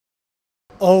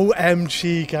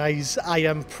OMG guys, I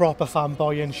am proper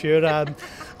fanboy and sure.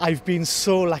 I've been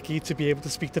so lucky to be able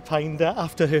to speak to Paenda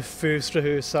after her first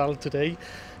rehearsal today.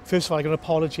 First of all, I got an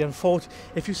apology and thought,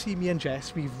 if you see me and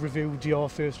Jess, we've reviewed your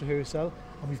first rehearsal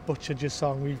and we've butchered your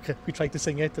song. We tried to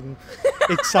sing it and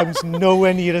it sounds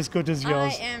nowhere near as good as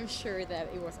yours. I am sure that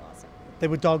it was awesome. There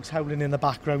were dogs howling in the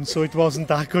background, so it wasn't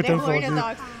that good, There unfortunately. were no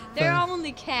dogs. There are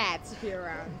only cats here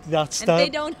around. That's and they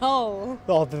don't howl.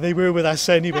 Oh, they were with us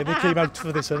anyway. They came out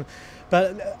for this one.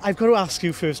 But I've got to ask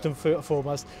you first and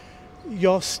foremost,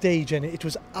 your staging, it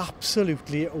was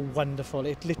absolutely wonderful.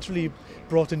 It literally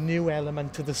brought a new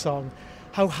element to the song.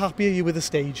 How happy are you with the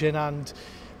staging and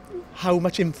how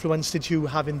much influence did you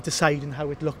have in deciding how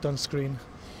it looked on screen?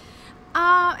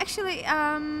 Actually,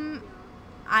 I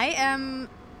am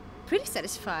pretty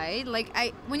satisfied. Like,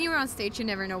 when you're on stage, you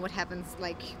never know what happens,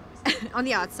 like, on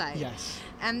the outside. Yes.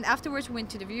 And afterwards, we went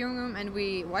to the viewing room and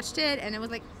we watched it, and it was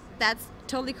like, that's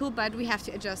totally cool, but we have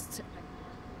to adjust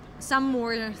some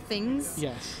more things.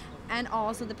 Yes. And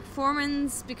also the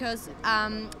performance, because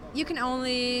you can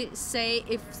only say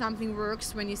if something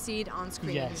works when you see it on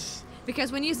screen. Yes.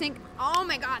 Because when you think, oh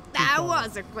my god, that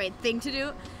was a great thing to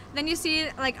do, then you see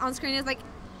it like on screen, it's like,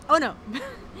 oh no,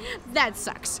 that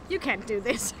sucks. You can't do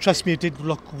this. Trust me, it did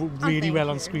look really well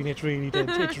on you. screen. It really did.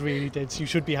 It really did. So you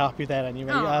should be happy there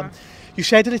anyway. You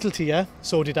shed a little tear,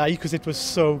 so did I, because it was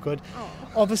so good.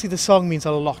 Obviously, the song means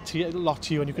a lot to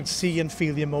you, and you can see and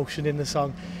feel the emotion in the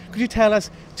song. Could you tell us,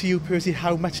 to you personally,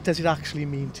 how much does it actually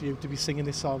mean to you to be singing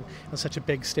this song on such a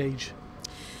big stage?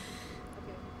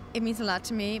 It means a lot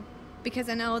to me, because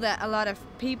I know that a lot of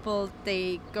people,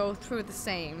 they go through the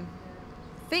same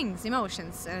things,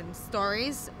 emotions and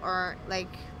stories, or like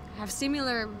have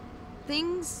similar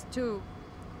things to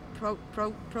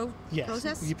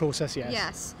process. You process, yes.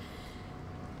 Yes.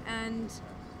 And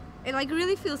it like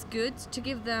really feels good to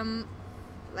give them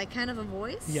like kind of a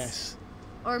voice. Yes.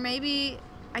 Or maybe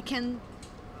they can,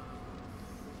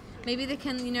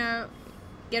 you know,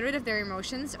 get rid of their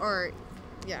emotions, or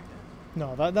yeah.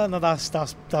 No,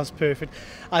 that's perfect.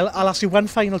 I'll ask you one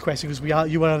final question, because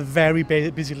you are a very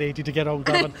busy lady to get hold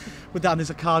of, and with that, and there's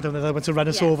a car down there that wants to run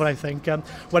us over, I think.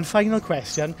 One final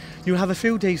question. You have a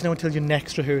few days now until your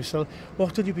next rehearsal.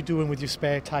 What will you be doing with your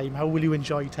spare time? How will you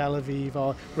enjoy Tel Aviv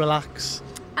or relax?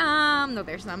 No,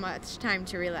 there's not much time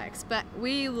to relax, but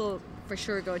we will for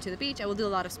sure go to the beach. I will do a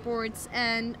lot of sports,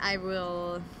 and I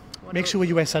will... Make sure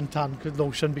you wear suntan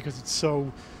lotion, because it's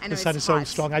so, the sun is so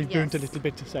strong. I've burnt a little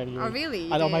bit anyway. Oh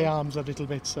really? And on my arms a little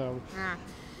bit, so.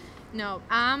 No,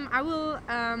 I will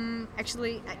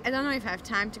actually. I don't know if I have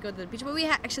time to go to the beach, but we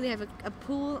actually have a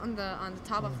pool on the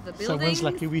top of the building. Someone's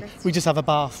lucky. We just have a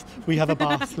bath. We have a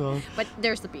bath. So. But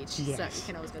there's the beach, yes. so you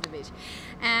can always go to the beach.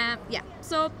 Yeah.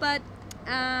 So, but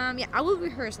yeah, I will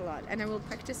rehearse a lot, and I will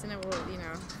practice, and I will, you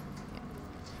know. Yeah.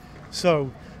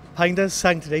 So. Paenda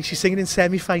sang today. She's singing in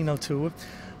semi-final too.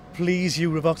 Please,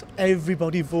 Eurovoxx,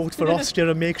 everybody vote for Austria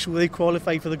and make sure they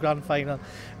qualify for the grand final.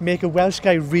 Make a Welsh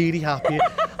guy really happy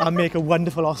and make a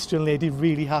wonderful Austrian lady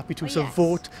really happy too. So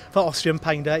vote for Austria and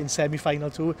Paenda in semi-final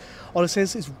too. All it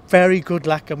says is very good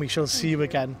luck, and we shall see you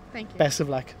again. Thank you. Best of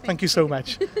luck. Thank you so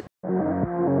much.